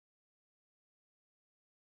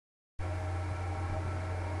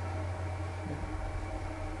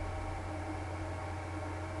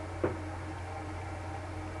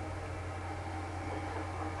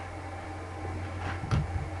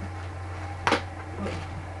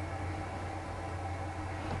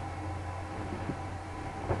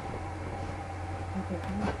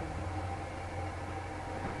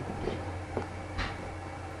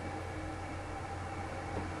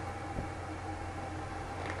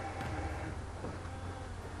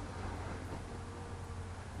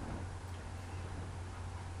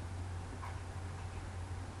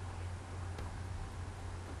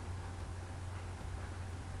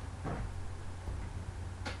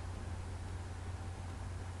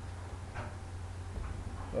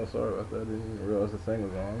Oh, sorry about that. I didn't even realize the thing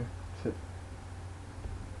was on.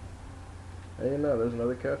 Hey, no, there's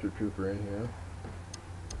another capture trooper in here.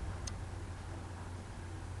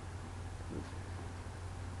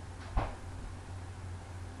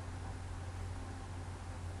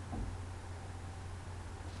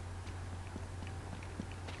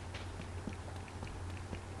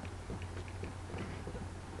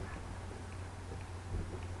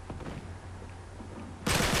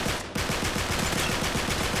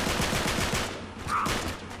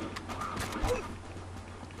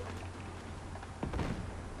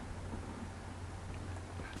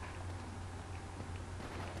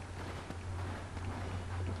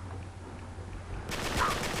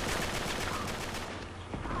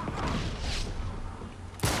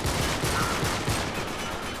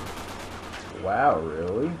 Wow,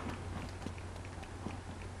 really?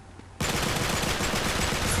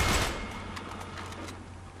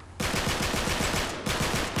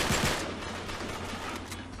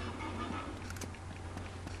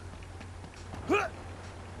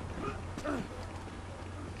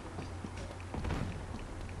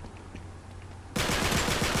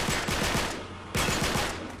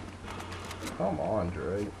 Come on,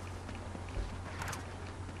 Drake.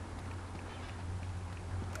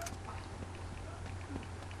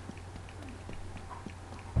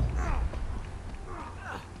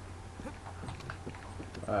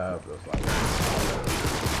 That's like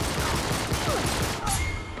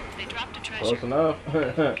They dropped a treasure. close enough.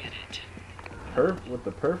 Get it. With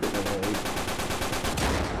the perfect one.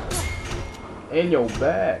 In your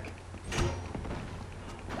back.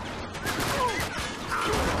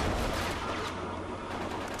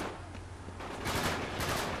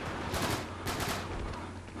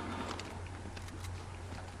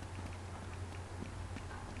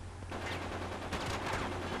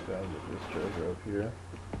 Gotta get this treasure up here.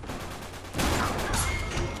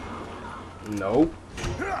 Nope.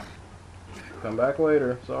 Come back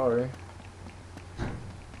later. Sorry.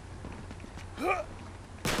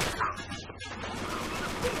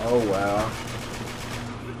 Oh wow.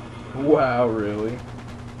 Wow, really?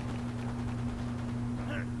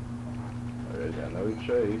 Alright, got no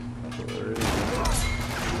chase. That's what there is.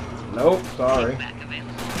 Nope, sorry. Back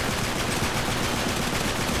available.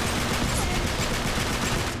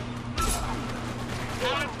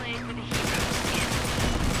 Power play for the heroes.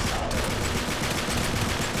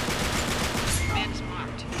 Man's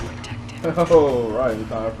marked. Protected. Oh, right in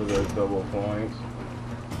time for those double points.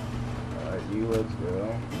 Alright, you, let's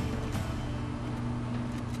go.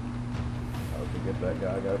 Oh, forget that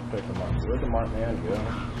guy. I gotta pick him up. Where'd the marked man go?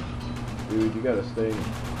 Dude, you gotta stay.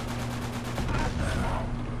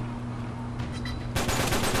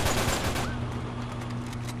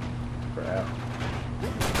 Crap.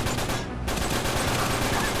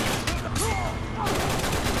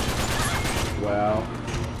 Wow.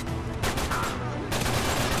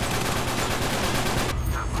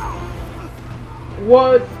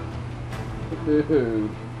 What?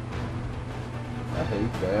 Dude. I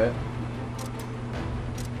hate that.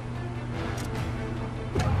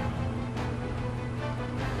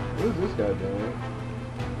 What is this guy doing?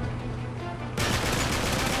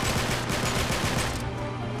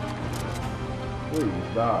 Please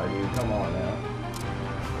die, dude. Come on now.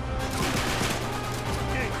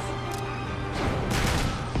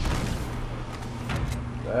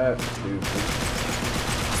 That's stupid.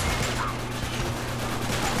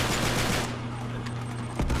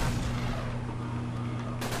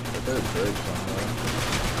 But there's Drake somewhere.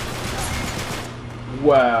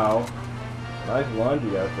 Wow. Nice lunge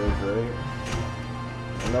you got there, Drake.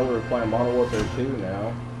 I know we're playing Modern Warfare 2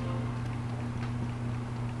 now.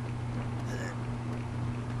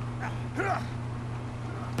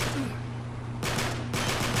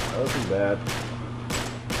 That wasn't bad.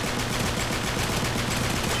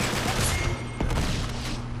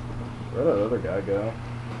 Where'd that other guy go?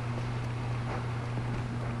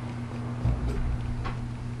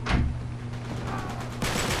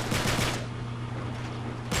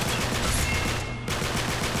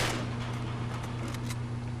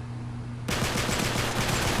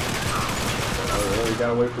 Oh, really? You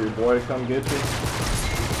gotta wait for your boy to come get you?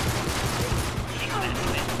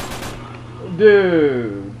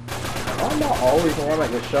 Dude! I'm not always the one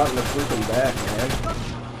that gets shot in the freaking back, man.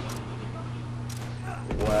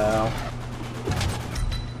 Wow.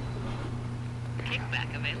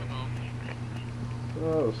 Kickback available.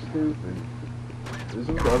 So stupid. This is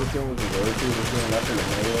what the other team was going to do. They're doing nothing to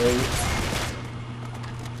melee.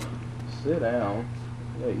 Sit down.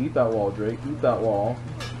 Yeah, eat that wall, Drake. Eat that wall.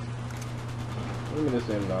 Give me this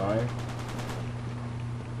M9.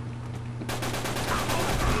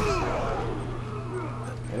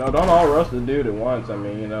 know, don't all rush the dude at once. I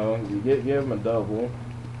mean, you know, you give him a double.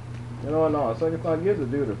 You know what? No, second time, give the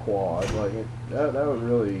dude a quad. Like that would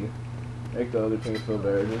really make the other team feel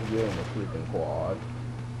better. Just give him a freaking quad.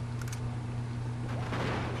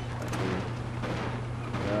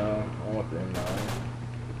 No, I want the M9.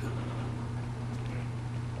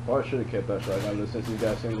 Probably should have kept that shotgun, but since these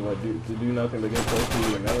guys seem to like do nothing but get close to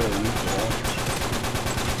you, never really use it.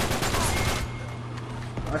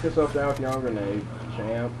 Knock yourself down with your own grenade,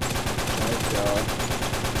 champ. Nice job.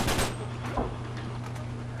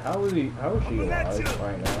 How is she alive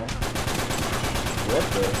right now? What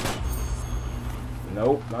the?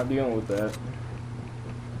 Nope, not dealing with that.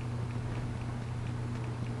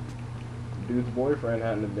 Dude's boyfriend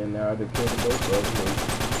hadn't have been there, I'd have killed them both of them.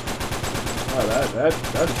 Oh, that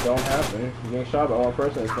just don't happen. Getting shot by one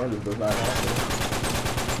person in this game just does not happen.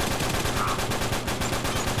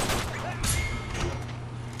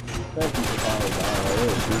 Thank you for finally dying. I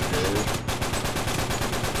really appreciate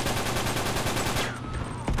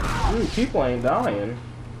it. Dude, people ain't dying.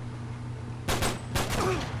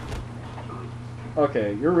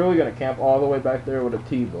 Okay, you're really gonna camp all the way back there with a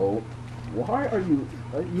T-bolt. Why are you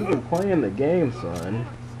even playing the game, son?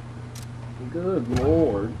 Good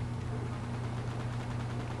lord.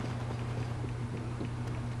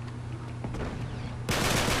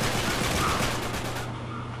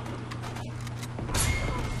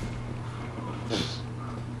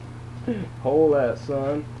 Hold that,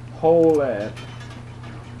 son. Hold that.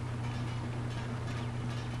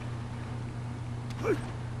 Are you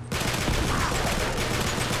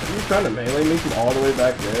trying to melee me from all the way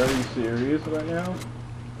back there? Are you serious right now?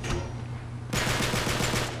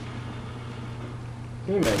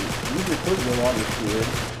 Teammate, you just put them on this kid.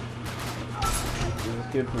 Is this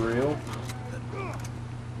kid for real?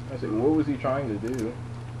 I said, what was he trying to do?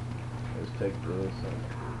 Let's take this.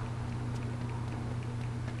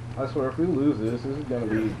 I swear, if we lose this is going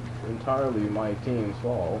to be entirely my team's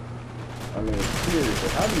fault. I mean, seriously,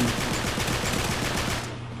 how do you...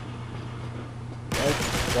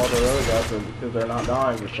 While the other guys are, because they're not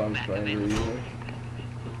dying for some strange reason.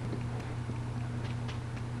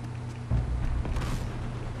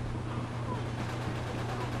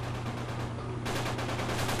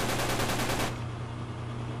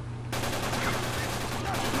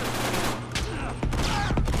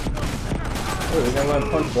 Oh, they're gonna let him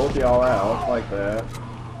punch both of y'all out like that.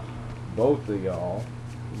 Both of y'all.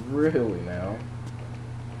 Really now?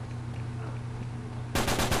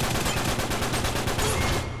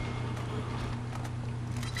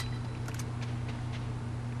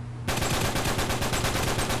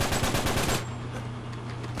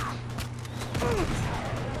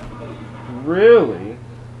 Really?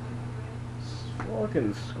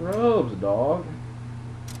 Fucking scrubs, dog.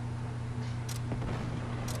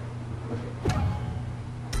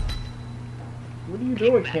 What are you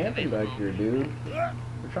doing camping back here, dude? We're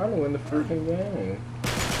trying to win the freaking game.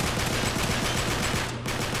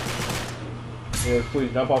 Yes,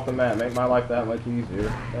 please jump off the map. Make my life that much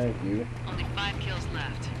easier. Thank you. Only 5 kills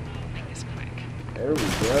left. Make this quick. There we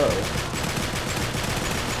go.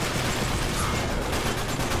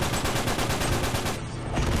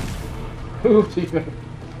 Ooh, teammate.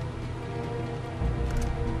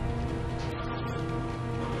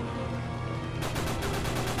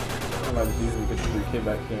 I might just easily get the free kid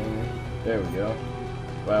back in. There we go.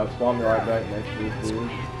 Wow, spawn me right back next to this dude.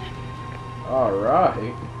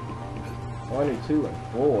 Alright. 22 and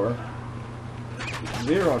 4.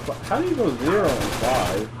 0 and 5. How do you go 0 and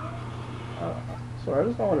 5? Sorry, I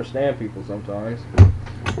just don't understand people sometimes.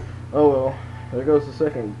 Oh well. There goes the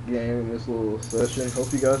second game in this little session.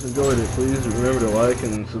 Hope you guys enjoyed it. Please remember to like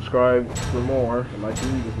and subscribe for more. And my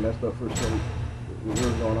TV just messed up for some... What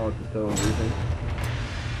was going on with the television?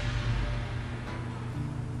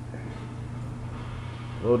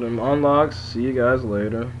 Loading unlocks. See you guys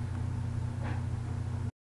later.